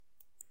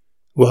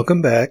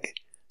Welcome back.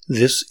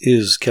 This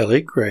is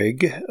Kelly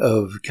Gregg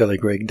of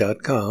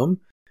kellygregg.com,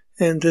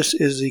 and this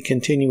is the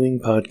continuing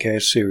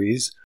podcast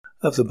series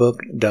of the book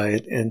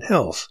Diet and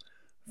Health,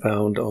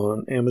 found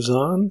on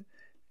Amazon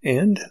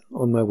and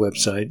on my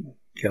website,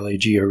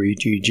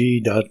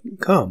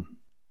 kellygregg.com.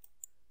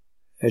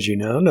 As you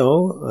now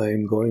know,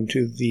 I'm going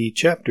to the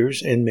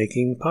chapters and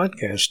making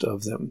podcasts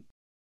of them.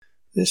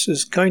 This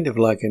is kind of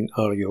like an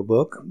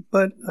audiobook,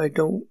 but I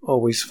don't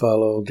always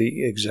follow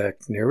the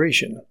exact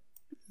narration.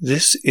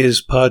 This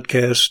is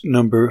podcast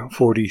number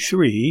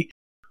 43,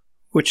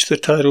 which the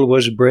title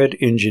was Bread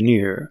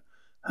Engineer.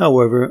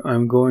 However,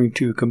 I'm going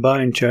to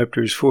combine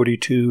chapters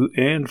 42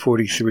 and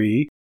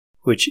 43,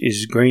 which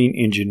is Grain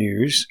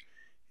Engineers,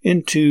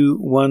 into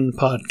one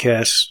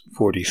podcast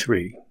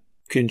 43. You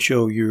can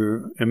show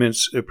your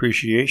immense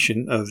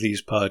appreciation of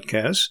these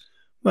podcasts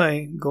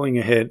by going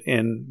ahead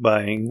and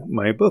buying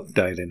my book,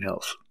 Diet and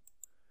Health.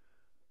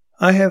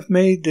 I have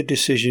made the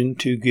decision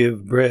to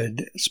give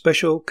bread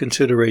special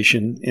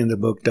consideration in the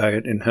book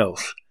Diet and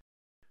Health.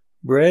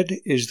 Bread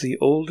is the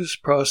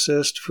oldest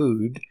processed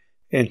food,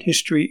 and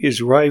history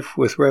is rife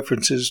with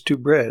references to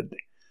bread.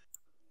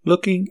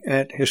 Looking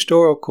at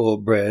historical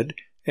bread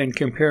and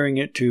comparing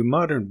it to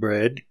modern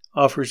bread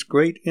offers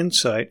great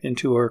insight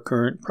into our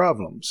current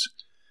problems.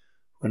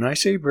 When I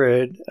say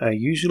bread, I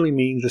usually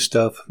mean the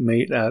stuff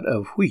made out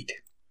of wheat.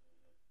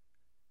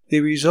 The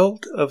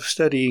result of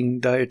studying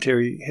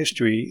dietary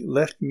history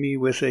left me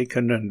with a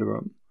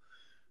conundrum.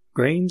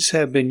 Grains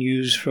have been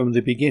used from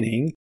the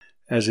beginning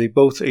as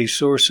both a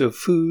source of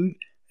food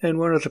and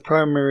one of the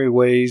primary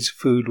ways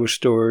food was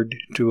stored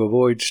to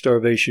avoid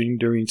starvation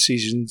during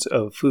seasons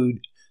of food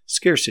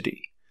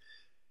scarcity.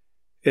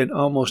 In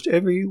almost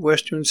every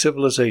Western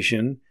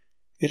civilization,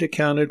 it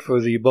accounted for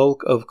the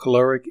bulk of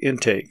caloric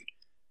intake,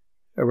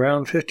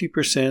 around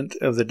 50%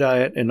 of the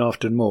diet and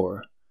often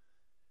more.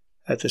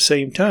 At the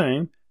same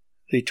time,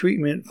 the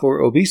treatment for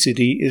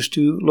obesity is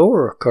to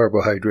lower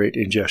carbohydrate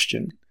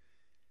ingestion.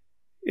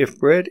 If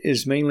bread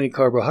is mainly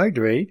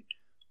carbohydrate,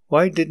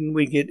 why didn't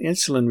we get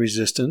insulin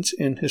resistance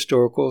in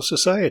historical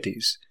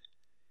societies?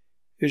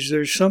 Is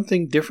there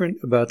something different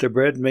about the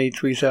bread made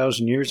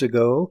 3,000 years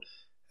ago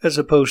as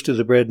opposed to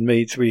the bread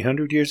made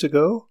 300 years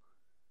ago?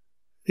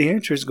 The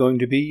answer is going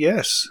to be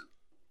yes.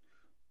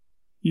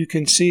 You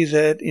can see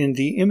that in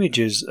the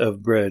images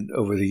of bread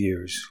over the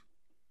years.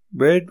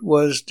 Bread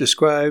was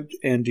described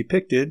and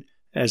depicted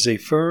as a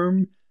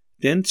firm,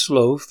 dense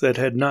loaf that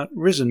had not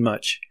risen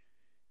much.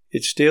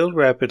 It staled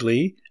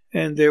rapidly,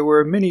 and there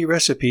were many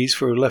recipes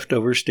for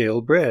leftover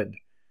stale bread.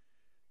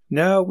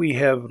 Now we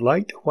have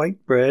light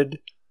white bread,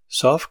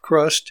 soft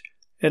crust,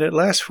 and it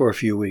lasts for a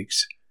few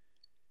weeks.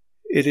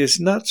 It is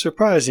not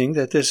surprising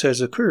that this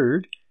has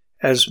occurred,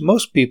 as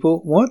most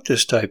people want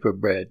this type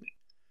of bread.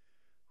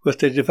 With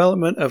the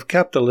development of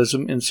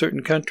capitalism in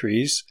certain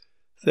countries,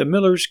 the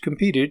millers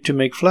competed to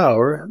make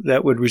flour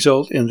that would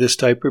result in this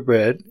type of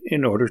bread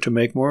in order to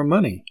make more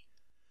money.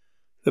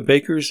 The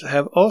bakers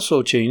have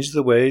also changed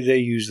the way they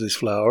use this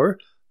flour,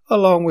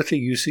 along with the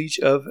usage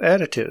of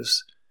additives.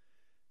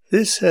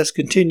 This has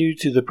continued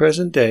to the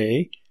present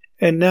day,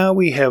 and now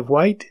we have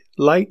white,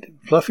 light,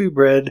 fluffy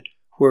bread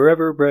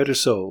wherever bread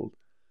is sold.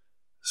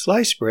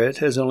 Sliced bread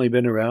has only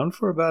been around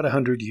for about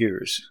 100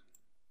 years.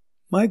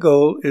 My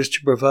goal is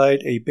to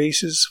provide a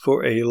basis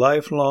for a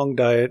lifelong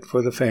diet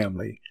for the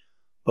family,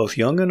 both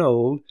young and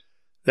old,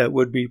 that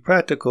would be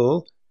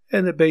practical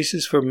and the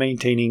basis for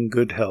maintaining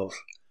good health.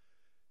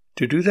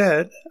 To do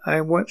that,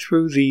 I went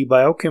through the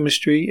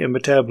biochemistry and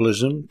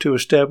metabolism to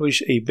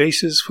establish a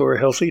basis for a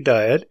healthy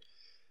diet,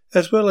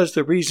 as well as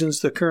the reasons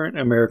the current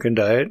American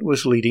diet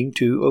was leading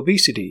to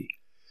obesity.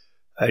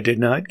 I did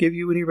not give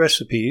you any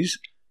recipes,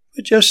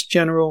 but just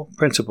general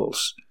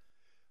principles.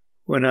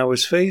 When I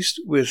was faced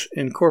with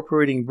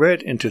incorporating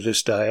bread into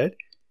this diet,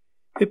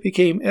 it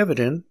became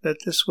evident that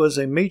this was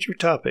a major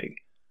topic,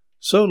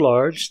 so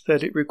large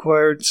that it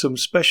required some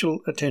special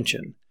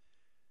attention.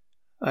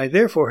 I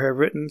therefore have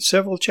written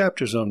several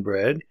chapters on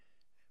bread,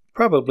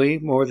 probably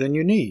more than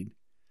you need.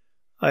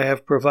 I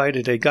have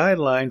provided a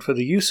guideline for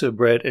the use of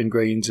bread and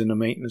grains in a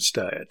maintenance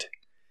diet.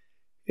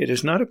 It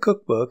is not a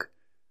cookbook,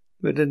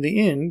 but in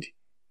the end,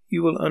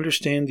 you will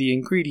understand the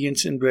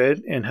ingredients in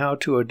bread and how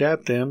to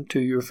adapt them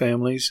to your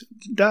family's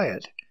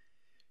diet.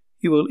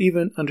 You will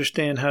even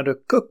understand how to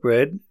cook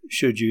bread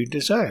should you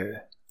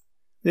desire.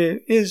 There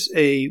is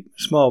a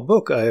small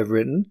book I have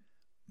written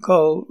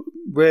called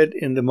Bread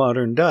in the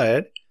Modern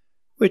Diet,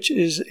 which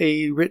is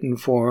a written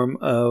form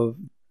of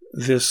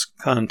this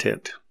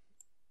content.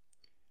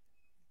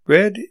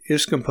 Bread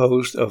is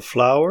composed of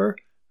flour,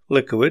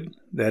 liquid,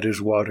 that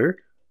is water,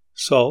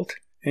 salt,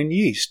 and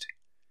yeast.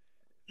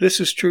 This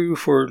is true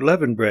for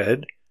leavened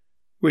bread,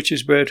 which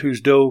is bread whose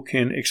dough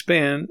can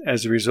expand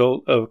as a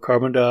result of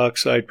carbon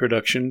dioxide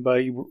production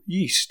by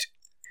yeast.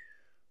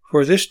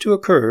 For this to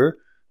occur,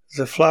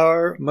 the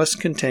flour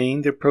must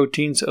contain the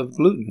proteins of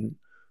gluten,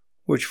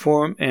 which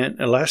form an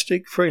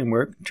elastic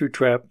framework to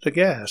trap the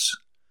gas.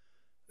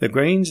 The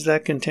grains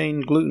that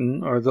contain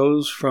gluten are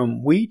those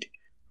from wheat,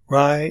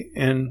 rye,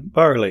 and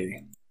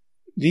barley.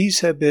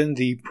 These have been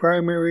the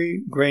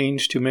primary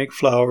grains to make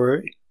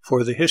flour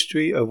for the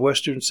history of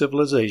Western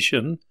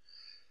civilization,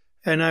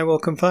 and I will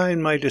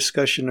confine my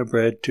discussion of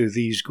bread to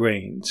these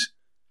grains.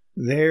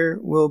 There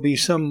will be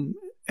some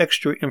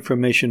extra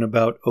information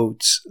about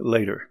oats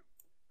later.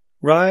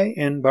 Rye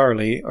and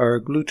barley are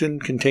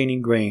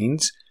gluten-containing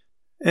grains,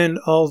 and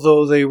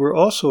although they were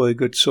also a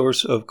good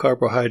source of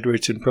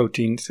carbohydrates and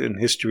proteins in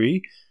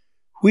history,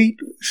 wheat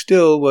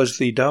still was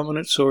the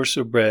dominant source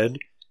of bread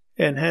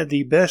and had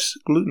the best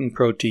gluten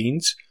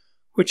proteins,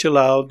 which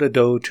allowed the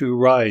dough to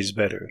rise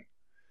better.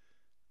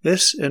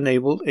 This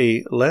enabled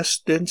a less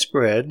dense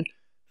bread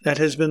that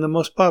has been the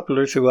most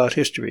popular throughout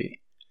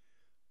history.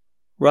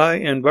 Rye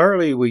and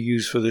barley were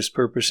used for this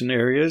purpose in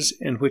areas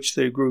in which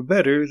they grew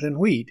better than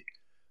wheat,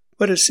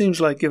 but it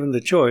seems like given the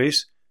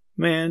choice,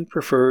 man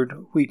preferred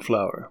wheat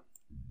flour.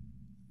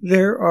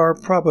 There are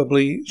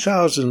probably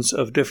thousands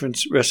of different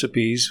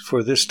recipes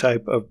for this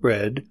type of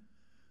bread,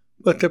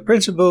 but the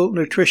principal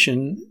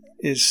nutrition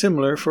is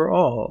similar for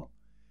all.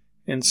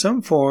 In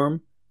some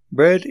form,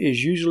 bread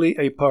is usually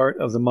a part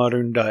of the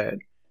modern diet.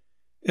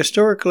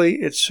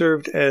 Historically, it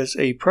served as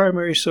a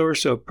primary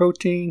source of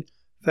protein,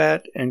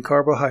 fat, and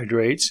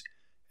carbohydrates,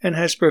 and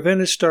has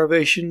prevented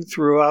starvation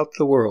throughout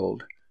the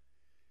world.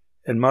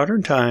 In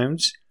modern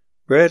times,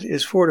 bread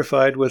is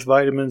fortified with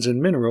vitamins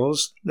and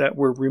minerals that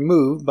were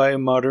removed by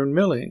modern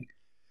milling.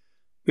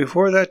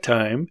 Before that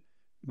time,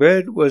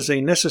 bread was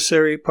a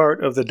necessary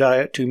part of the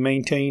diet to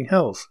maintain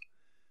health.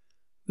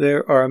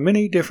 There are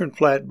many different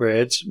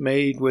flatbreads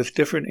made with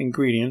different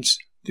ingredients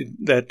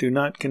that do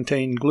not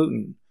contain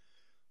gluten,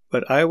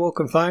 but I will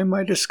confine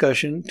my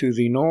discussion to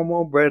the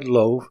normal bread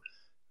loaf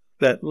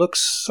that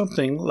looks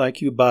something like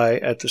you buy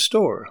at the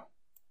store.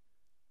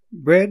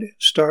 Bread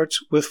starts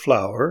with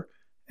flour,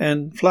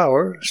 and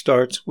flour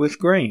starts with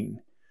grain.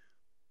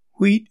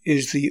 Wheat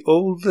is the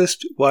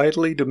oldest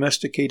widely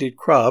domesticated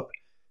crop,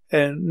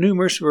 and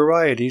numerous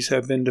varieties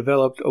have been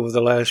developed over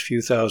the last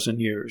few thousand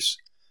years.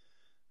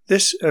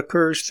 This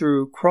occurs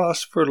through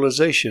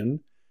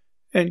cross-fertilization,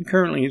 and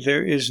currently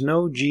there is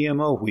no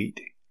GMO wheat.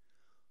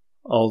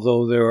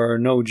 Although there are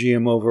no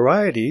GMO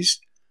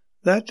varieties,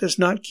 that does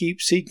not keep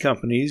seed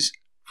companies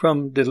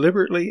from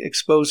deliberately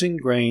exposing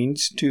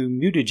grains to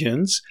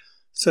mutagens,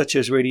 such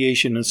as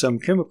radiation and some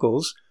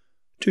chemicals,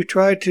 to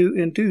try to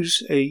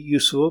induce a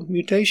useful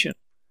mutation.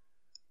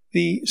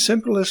 The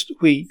simplest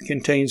wheat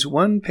contains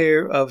one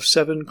pair of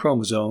 7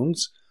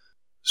 chromosomes,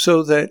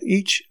 so that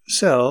each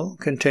cell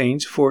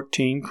contains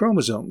 14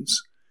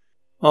 chromosomes.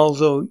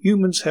 Although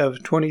humans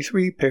have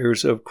 23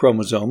 pairs of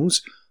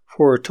chromosomes,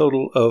 for a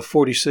total of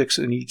 46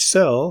 in each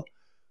cell,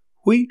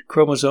 wheat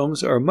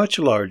chromosomes are much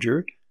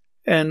larger,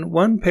 and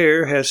one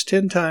pair has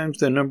 10 times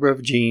the number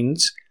of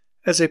genes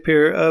as a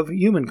pair of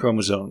human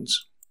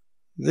chromosomes.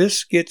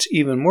 This gets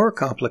even more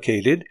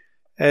complicated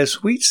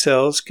as wheat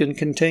cells can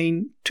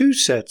contain 2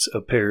 sets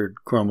of paired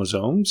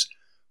chromosomes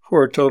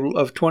for a total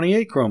of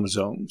 28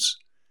 chromosomes.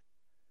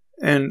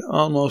 And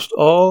almost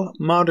all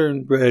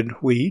modern bred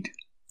wheat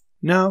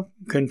now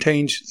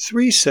contains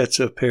 3 sets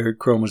of paired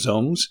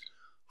chromosomes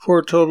for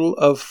a total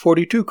of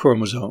 42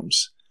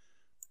 chromosomes.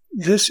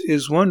 This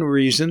is one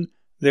reason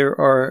there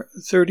are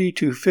 30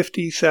 to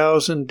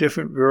 50,000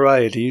 different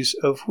varieties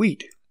of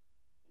wheat.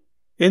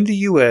 In the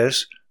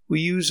U.S.,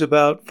 we use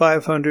about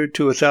 500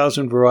 to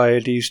 1,000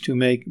 varieties to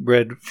make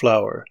bread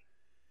flour.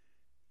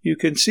 You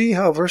can see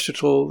how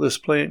versatile this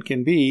plant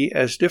can be,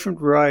 as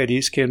different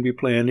varieties can be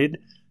planted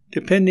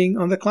depending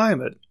on the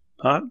climate,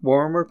 hot,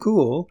 warm, or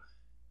cool,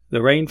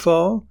 the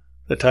rainfall,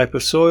 the type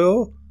of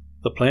soil,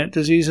 the plant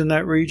disease in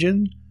that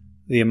region,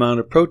 the amount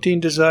of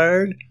protein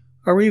desired,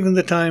 or even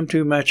the time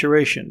to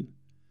maturation.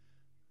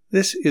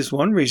 This is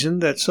one reason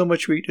that so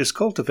much wheat is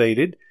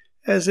cultivated,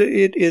 as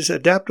it is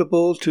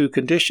adaptable to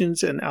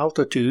conditions and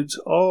altitudes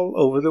all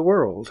over the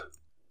world.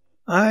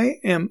 I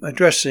am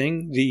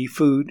addressing the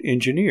food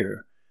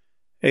engineer.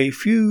 A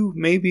few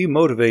may be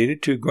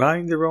motivated to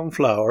grind their own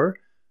flour,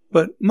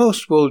 but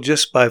most will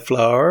just buy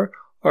flour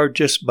or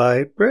just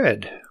buy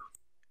bread.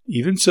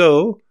 Even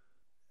so,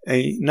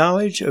 a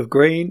knowledge of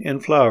grain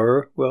and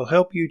flour will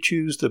help you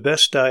choose the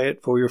best diet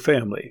for your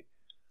family.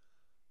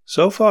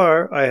 So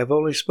far, I have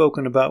only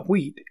spoken about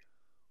wheat.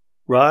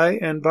 Rye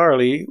and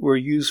barley were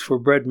used for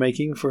bread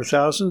making for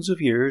thousands of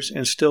years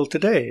and still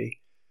today,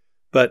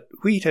 but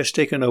wheat has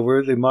taken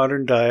over the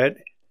modern diet,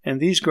 and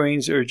these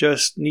grains are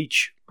just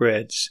niche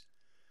breads.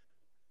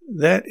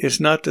 That is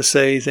not to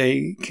say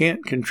they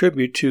can't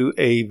contribute to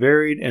a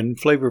varied and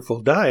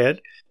flavorful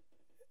diet,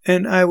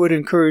 and I would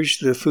encourage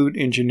the food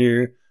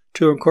engineer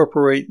to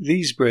incorporate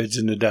these breads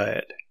in the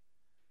diet.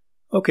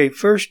 Okay,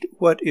 first,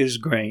 what is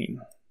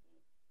grain?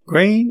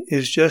 Grain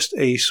is just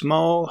a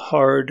small,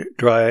 hard,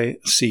 dry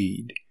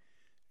seed.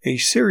 A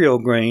cereal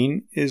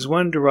grain is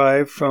one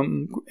derived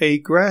from a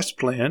grass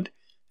plant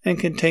and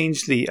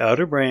contains the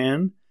outer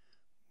bran,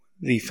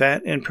 the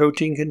fat and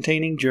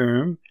protein-containing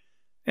germ,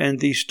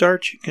 and the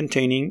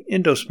starch-containing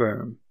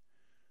endosperm.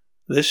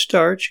 This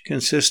starch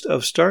consists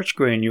of starch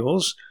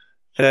granules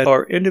that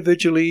are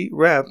individually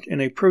wrapped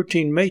in a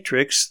protein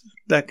matrix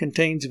that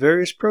contains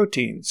various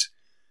proteins,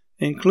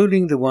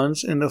 including the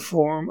ones in the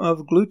form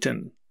of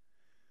gluten.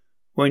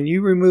 When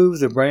you remove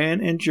the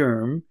bran and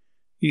germ,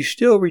 you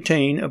still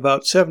retain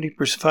about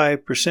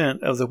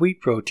 75% of the wheat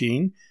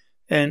protein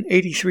and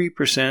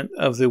 83%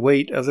 of the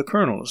weight of the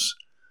kernels.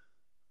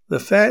 The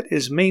fat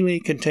is mainly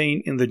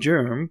contained in the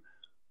germ,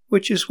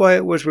 which is why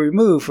it was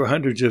removed for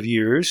hundreds of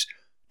years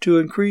to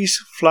increase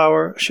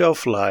flour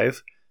shelf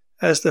life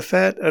as the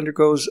fat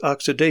undergoes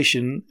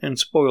oxidation and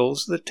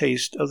spoils the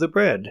taste of the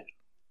bread.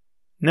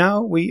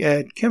 Now we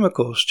add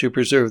chemicals to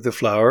preserve the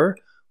flour,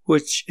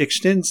 which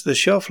extends the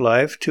shelf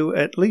life to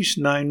at least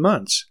 9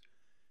 months.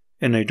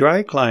 In a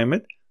dry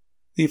climate,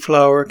 the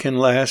flour can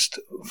last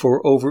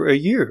for over a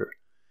year.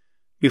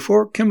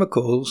 Before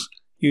chemicals,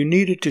 you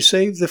needed to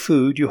save the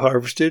food you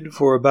harvested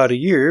for about a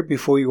year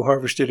before you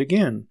harvested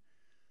again.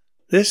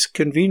 This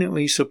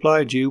conveniently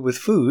supplied you with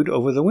food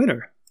over the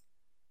winter.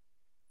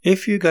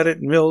 If you got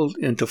it milled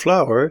into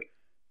flour,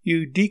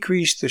 you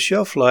decreased the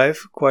shelf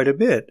life quite a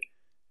bit,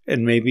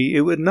 and maybe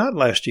it would not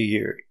last a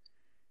year.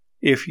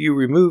 If you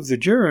removed the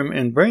germ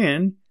and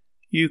bran,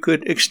 you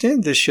could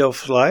extend the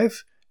shelf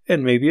life,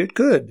 and maybe it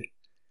could.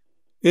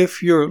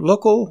 If your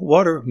local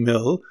water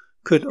mill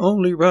could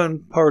only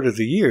run part of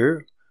the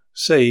year,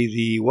 say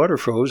the water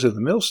froze and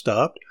the mill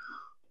stopped,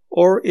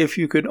 or if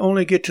you could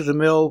only get to the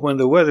mill when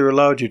the weather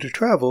allowed you to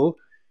travel,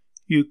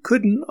 you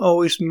couldn't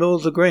always mill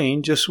the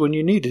grain just when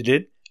you needed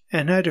it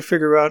and had to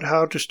figure out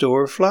how to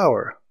store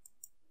flour.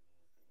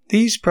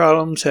 These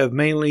problems have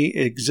mainly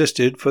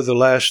existed for the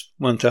last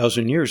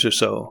 1,000 years or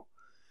so.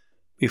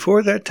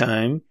 Before that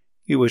time,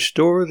 you would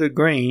store the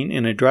grain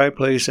in a dry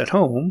place at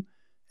home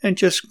and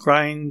just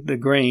grind the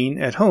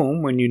grain at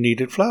home when you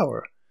needed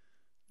flour.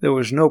 There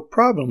was no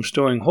problem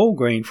storing whole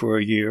grain for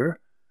a year.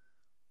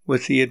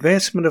 With the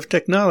advancement of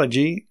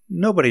technology,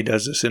 nobody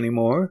does this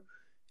anymore,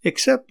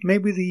 except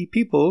maybe the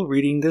people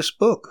reading this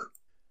book.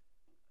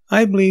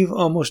 I believe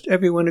almost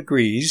everyone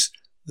agrees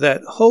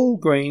that whole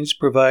grains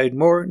provide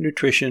more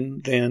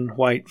nutrition than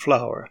white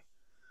flour.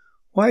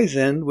 Why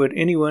then would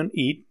anyone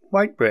eat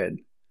white bread?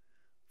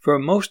 For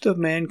most of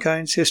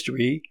mankind's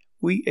history,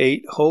 we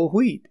ate whole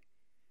wheat.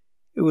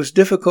 It was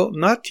difficult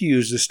not to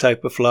use this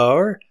type of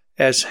flour,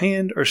 as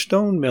hand or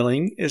stone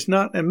milling is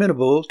not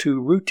amenable to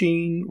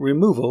routine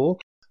removal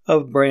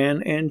of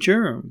bran and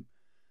germ.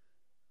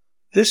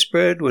 This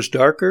bread was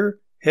darker,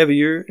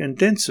 heavier, and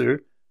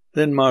denser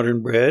than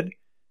modern bread,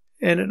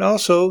 and it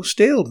also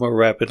staled more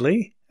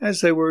rapidly,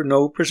 as there were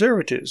no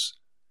preservatives.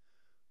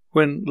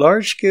 When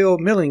large-scale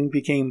milling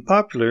became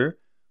popular,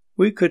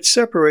 we could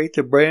separate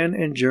the bran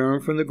and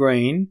germ from the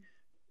grain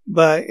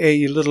by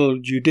a little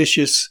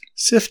judicious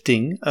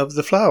sifting of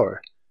the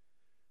flour.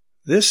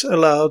 This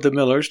allowed the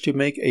millers to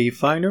make a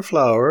finer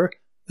flour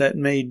that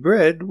made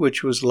bread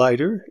which was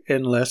lighter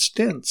and less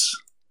dense.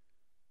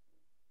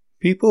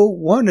 People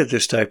wanted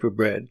this type of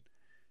bread.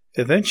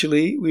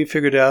 Eventually, we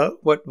figured out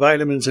what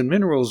vitamins and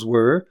minerals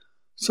were,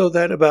 so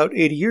that about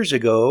 80 years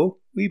ago,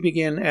 we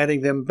began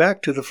adding them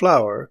back to the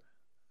flour,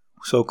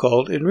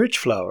 so-called enriched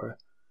flour.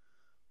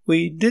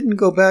 We didn't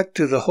go back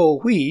to the whole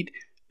wheat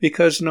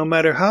because no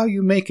matter how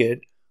you make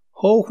it,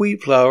 whole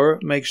wheat flour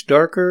makes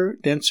darker,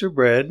 denser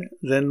bread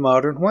than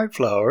modern white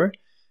flour,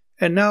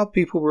 and now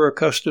people were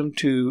accustomed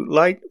to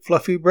light,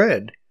 fluffy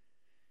bread.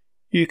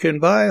 You can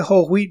buy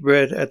whole wheat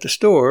bread at the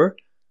store,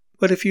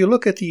 but if you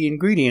look at the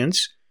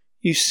ingredients,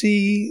 you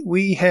see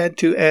we had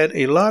to add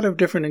a lot of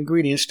different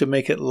ingredients to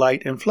make it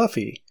light and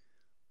fluffy,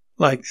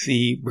 like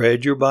the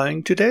bread you're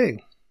buying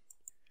today.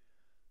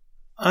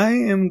 I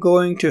am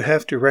going to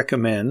have to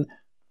recommend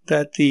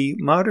that the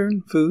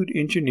modern food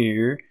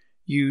engineer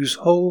use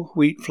whole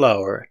wheat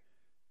flour,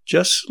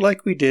 just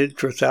like we did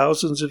for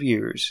thousands of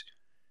years.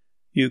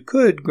 You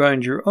could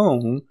grind your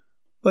own,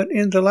 but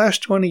in the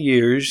last 20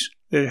 years,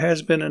 there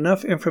has been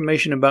enough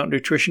information about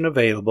nutrition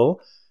available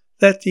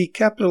that the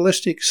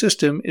capitalistic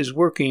system is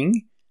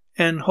working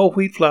and whole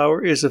wheat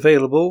flour is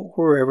available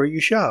wherever you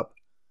shop.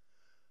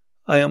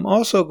 I am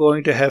also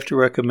going to have to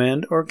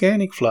recommend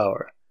organic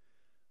flour.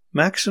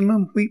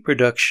 Maximum wheat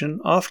production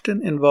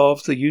often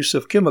involves the use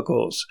of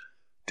chemicals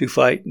to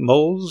fight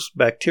molds,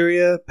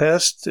 bacteria,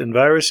 pests, and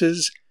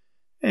viruses,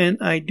 and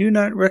I do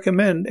not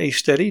recommend a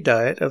steady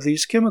diet of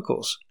these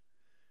chemicals.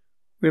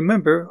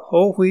 Remember,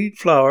 whole wheat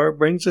flour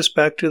brings us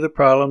back to the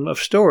problem of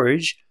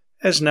storage,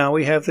 as now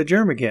we have the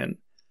germ again.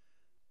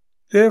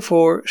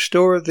 Therefore,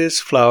 store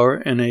this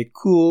flour in a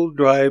cool,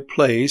 dry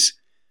place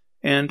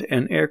and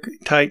an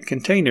airtight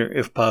container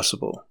if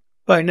possible.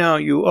 By now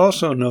you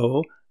also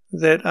know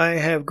that I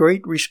have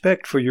great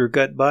respect for your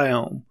gut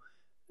biome,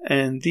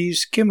 and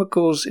these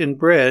chemicals in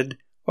bread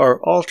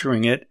are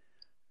altering it,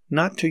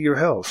 not to your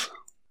health.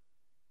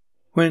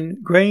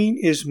 When grain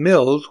is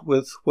milled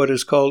with what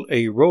is called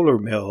a roller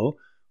mill,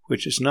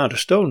 which is not a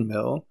stone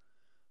mill,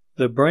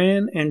 the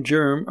bran and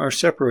germ are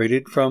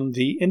separated from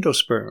the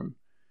endosperm.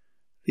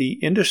 The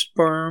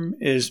endosperm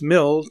is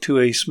milled to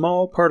a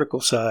small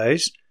particle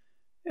size,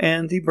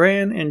 and the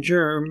bran and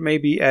germ may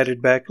be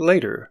added back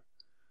later.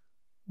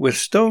 With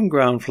stone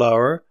ground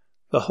flour,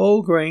 the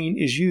whole grain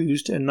is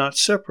used and not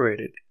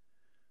separated.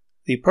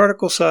 The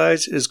particle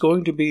size is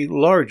going to be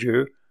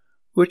larger,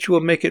 which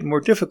will make it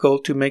more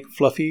difficult to make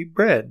fluffy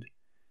bread.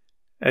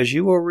 As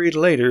you will read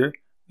later,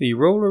 the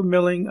roller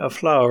milling of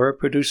flour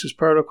produces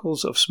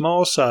particles of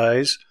small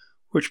size,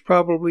 which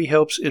probably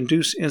helps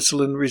induce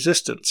insulin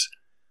resistance,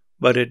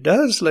 but it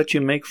does let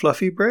you make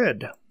fluffy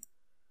bread.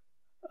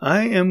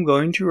 I am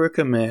going to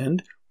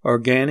recommend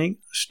organic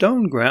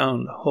stone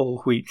ground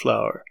whole wheat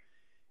flour.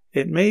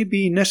 It may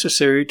be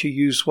necessary to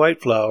use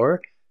white flour,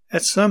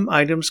 as some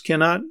items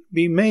cannot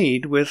be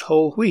made with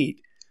whole wheat,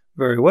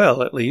 very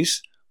well at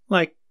least,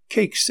 like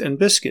cakes and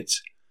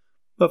biscuits.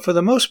 But for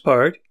the most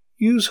part,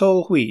 use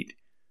whole wheat.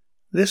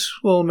 This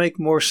will make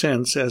more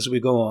sense as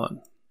we go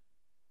on.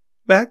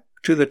 Back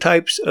to the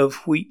types of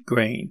wheat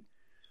grain.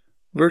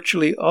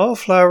 Virtually all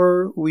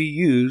flour we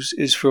use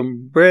is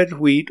from bred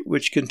wheat,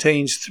 which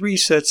contains 3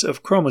 sets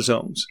of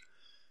chromosomes.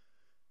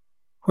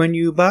 When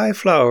you buy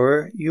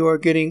flour, you are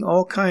getting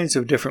all kinds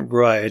of different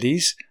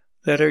varieties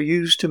that are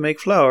used to make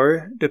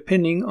flour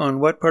depending on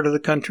what part of the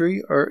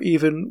country or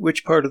even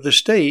which part of the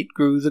state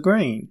grew the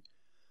grain.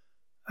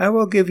 I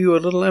will give you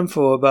a little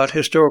info about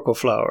historical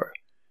flour.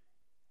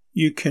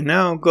 You can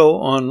now go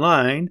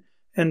online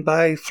and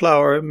buy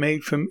flour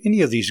made from any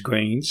of these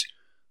grains,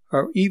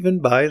 or even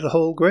buy the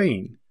whole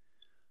grain.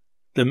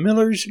 The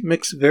millers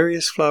mix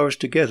various flours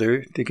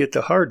together to get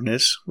the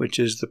hardness, which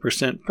is the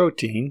percent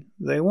protein,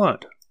 they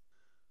want.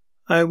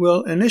 I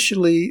will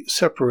initially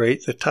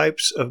separate the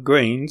types of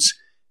grains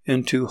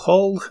into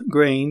hulled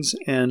grains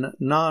and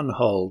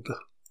non-hulled.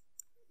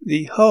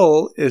 The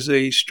hull is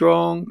a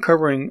strong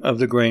covering of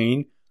the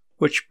grain,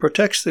 which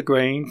protects the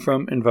grain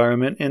from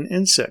environment and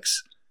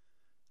insects.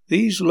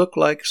 These look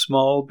like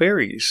small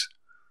berries.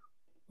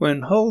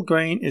 When whole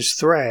grain is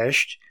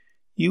thrashed,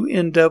 you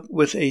end up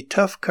with a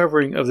tough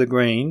covering of the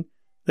grain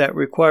that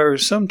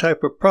requires some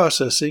type of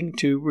processing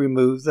to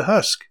remove the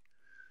husk.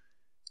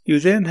 You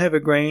then have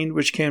a grain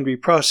which can be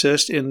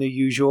processed in the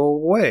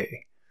usual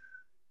way.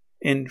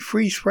 In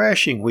free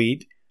thrashing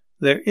wheat,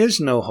 there is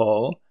no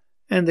hull,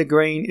 and the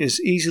grain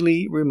is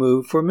easily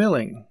removed for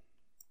milling.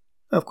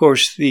 Of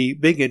course, the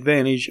big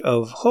advantage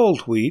of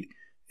hulled wheat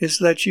is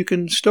that you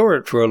can store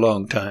it for a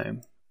long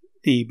time.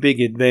 The big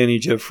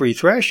advantage of free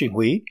thrashing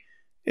wheat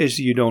is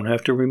you don't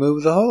have to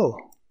remove the hull.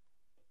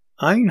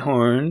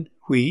 Einhorn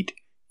wheat,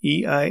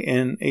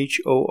 Einhorn,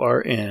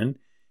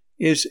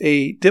 is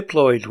a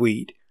diploid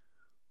wheat,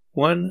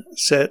 1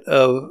 set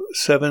of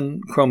 7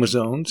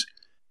 chromosomes,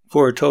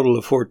 for a total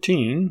of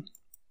 14,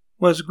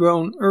 was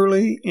grown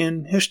early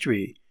in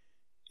history.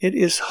 It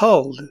is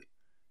hulled.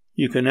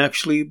 You can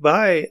actually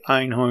buy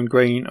Einhorn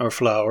grain or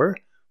flour,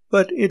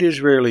 but it is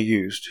rarely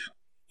used.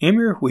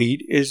 Emmer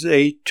wheat is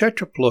a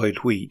tetraploid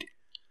wheat,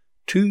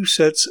 2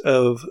 sets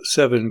of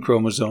 7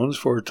 chromosomes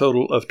for a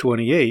total of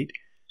 28,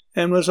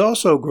 and was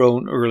also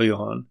grown early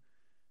on.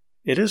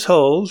 It is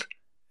hulled,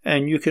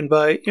 and you can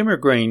buy Emmer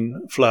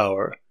grain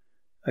flour.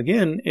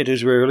 Again, it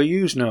is rarely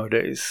used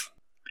nowadays.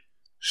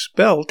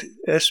 Spelt,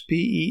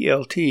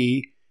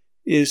 S-P-E-L-T,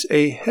 is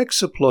a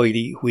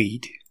hexaploidy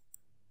wheat,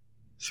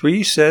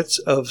 3 sets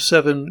of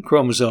 7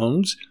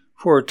 chromosomes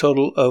for a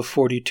total of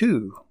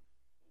 42,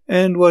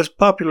 and was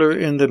popular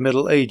in the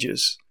Middle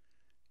Ages.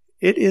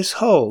 It is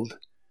hulled.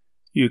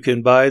 You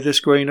can buy this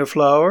grain of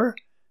flour,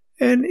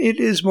 and it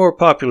is more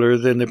popular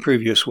than the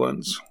previous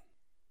ones.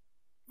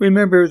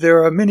 Remember,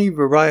 there are many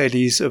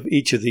varieties of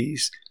each of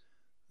these.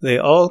 They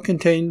all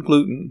contain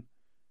gluten.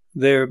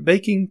 Their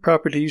baking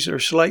properties are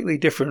slightly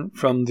different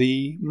from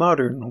the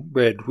modern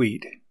red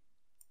wheat.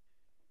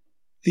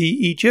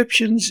 The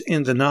Egyptians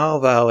in the Nile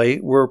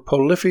Valley were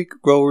prolific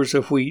growers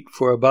of wheat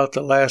for about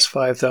the last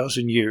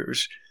 5,000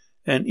 years,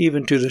 and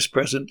even to this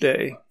present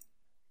day.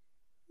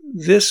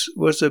 This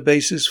was the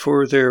basis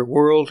for their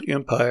world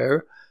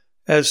empire,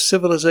 as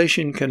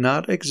civilization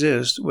cannot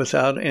exist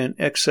without an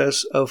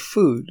excess of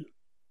food.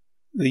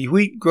 The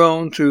wheat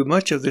grown through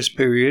much of this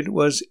period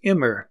was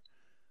emmer.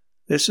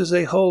 This is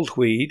a hulled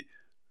wheat,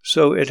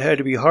 so it had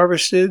to be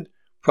harvested,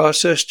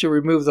 processed to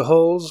remove the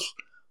hulls,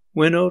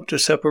 winnowed to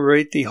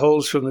separate the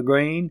hulls from the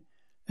grain,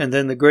 and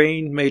then the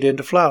grain made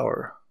into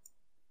flour.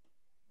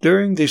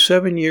 During the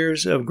 7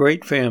 years of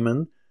great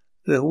famine,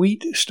 the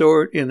wheat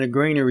stored in the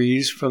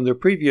granaries from the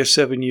previous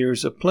 7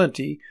 years of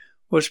plenty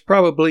was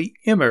probably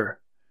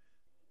emmer.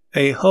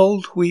 A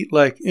hulled wheat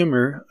like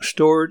emmer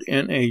stored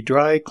in a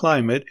dry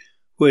climate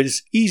would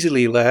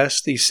easily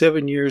last the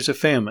 7 years of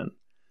famine.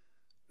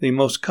 The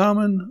most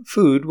common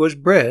food was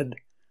bread.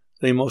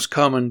 The most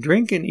common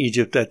drink in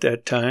Egypt at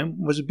that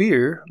time was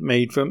beer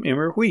made from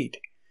emmer wheat.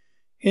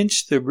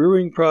 Hence, the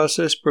brewing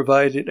process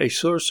provided a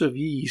source of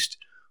yeast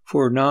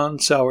for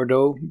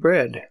non-sourdough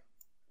bread.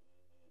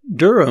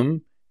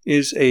 Durum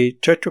is a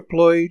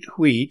tetraploid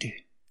wheat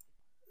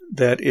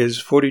that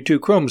is 42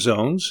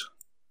 chromosomes,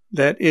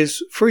 that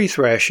is free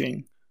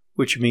thrashing,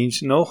 which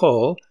means no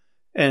hull,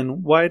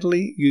 and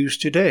widely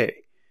used today.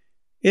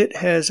 It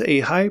has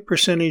a high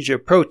percentage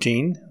of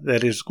protein,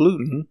 that is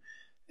gluten,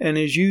 and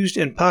is used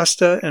in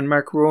pasta and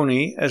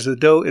macaroni as the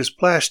dough is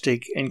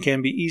plastic and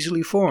can be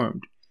easily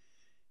formed.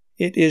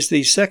 It is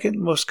the second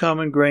most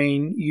common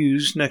grain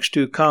used next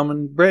to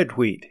common bread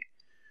wheat.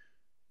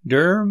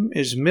 Durum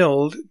is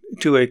milled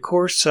to a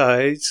coarse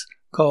size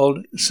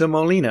called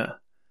semolina.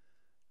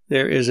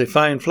 There is a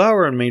fine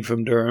flour made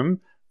from durum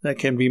that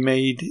can be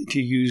made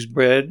to use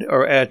bread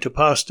or add to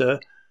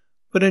pasta,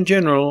 but in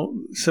general,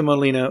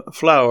 semolina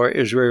flour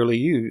is rarely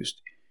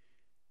used.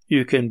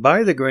 You can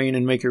buy the grain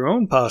and make your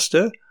own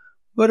pasta,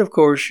 but of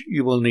course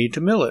you will need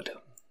to mill it.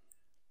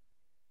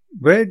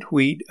 Bread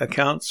wheat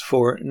accounts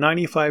for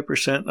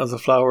 95% of the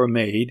flour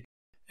made,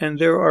 and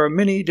there are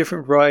many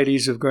different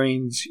varieties of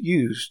grains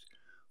used.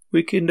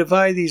 We can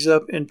divide these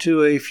up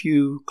into a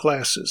few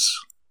classes.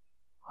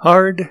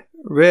 Hard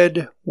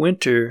red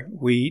winter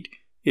wheat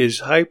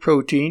is high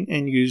protein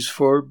and used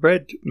for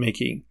bread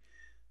making.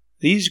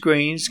 These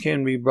grains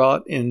can be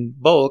bought in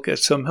bulk at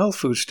some health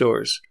food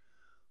stores.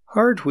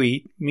 Hard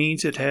wheat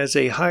means it has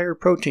a higher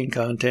protein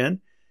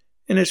content,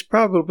 and it's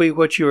probably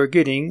what you are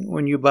getting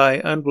when you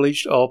buy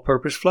unbleached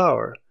all-purpose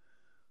flour.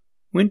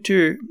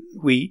 Winter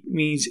wheat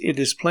means it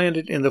is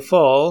planted in the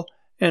fall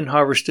and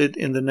harvested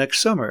in the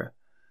next summer.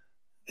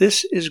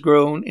 This is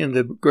grown in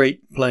the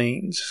Great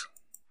Plains.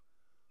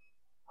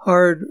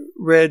 Hard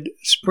red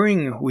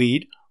spring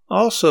wheat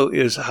also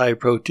is high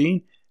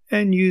protein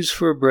and used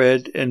for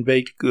bread and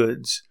baked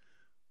goods.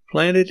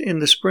 Planted in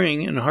the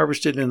spring and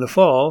harvested in the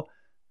fall,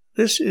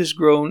 this is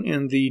grown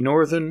in the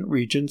northern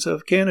regions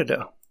of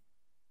Canada.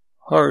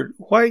 Hard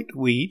white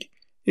wheat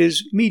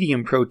is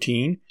medium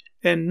protein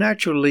and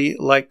naturally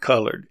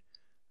light-colored.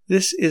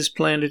 This is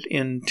planted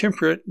in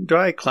temperate,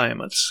 dry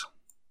climates.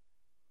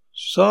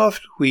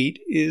 Soft wheat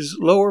is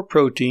lower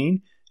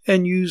protein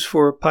and used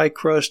for pie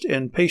crust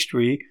and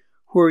pastry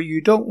where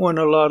you don't want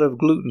a lot of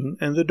gluten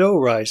and the dough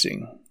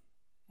rising.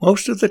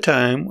 Most of the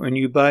time when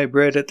you buy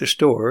bread at the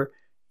store,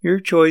 your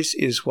choice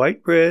is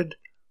white bread,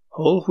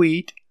 whole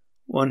wheat,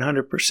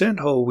 100%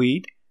 whole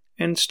wheat,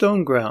 and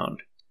stone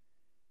ground.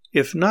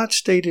 If not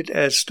stated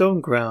as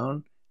stone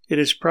ground, it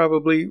is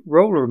probably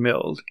roller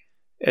milled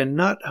and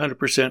not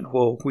 100%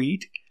 whole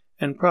wheat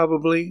and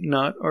probably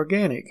not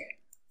organic.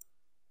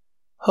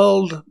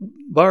 Hulled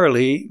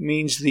barley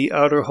means the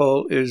outer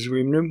hull is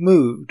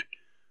removed.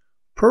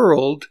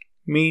 Pearled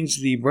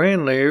means the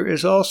bran layer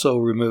is also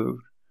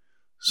removed.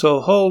 So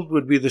hulled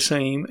would be the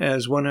same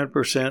as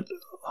 100%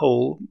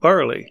 whole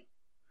barley.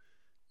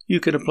 You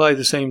can apply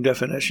the same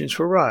definitions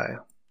for rye.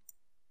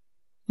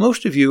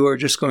 Most of you are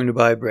just going to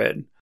buy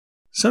bread.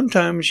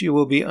 Sometimes you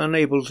will be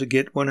unable to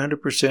get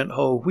 100%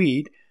 whole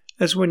wheat,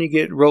 as when you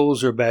get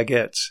rolls or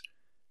baguettes.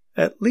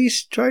 At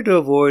least try to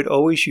avoid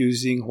always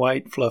using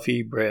white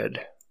fluffy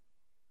bread.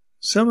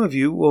 Some of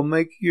you will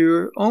make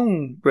your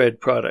own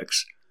bread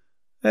products.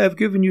 I have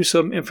given you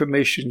some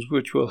information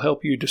which will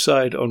help you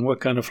decide on what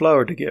kind of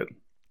flour to get.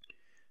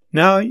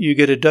 Now you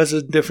get a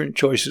dozen different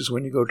choices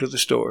when you go to the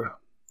store.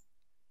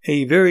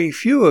 A very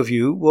few of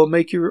you will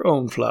make your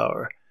own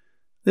flour.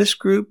 This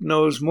group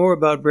knows more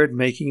about bread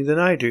making than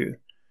I do.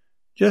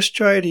 Just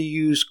try to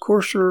use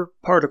coarser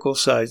particle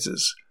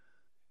sizes.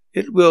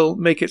 It will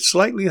make it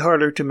slightly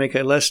harder to make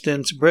a less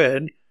dense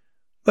bread,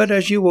 but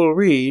as you will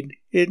read,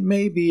 it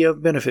may be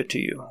of benefit to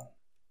you.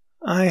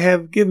 I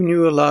have given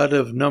you a lot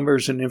of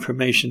numbers and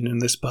information in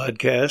this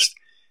podcast,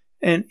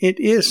 and it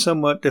is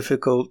somewhat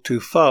difficult to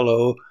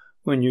follow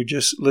when you're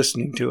just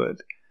listening to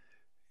it.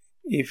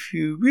 If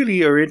you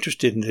really are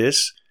interested in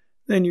this,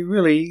 then you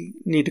really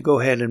need to go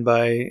ahead and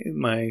buy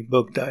my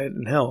book, Diet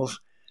and Health,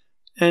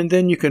 and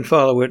then you can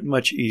follow it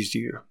much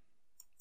easier.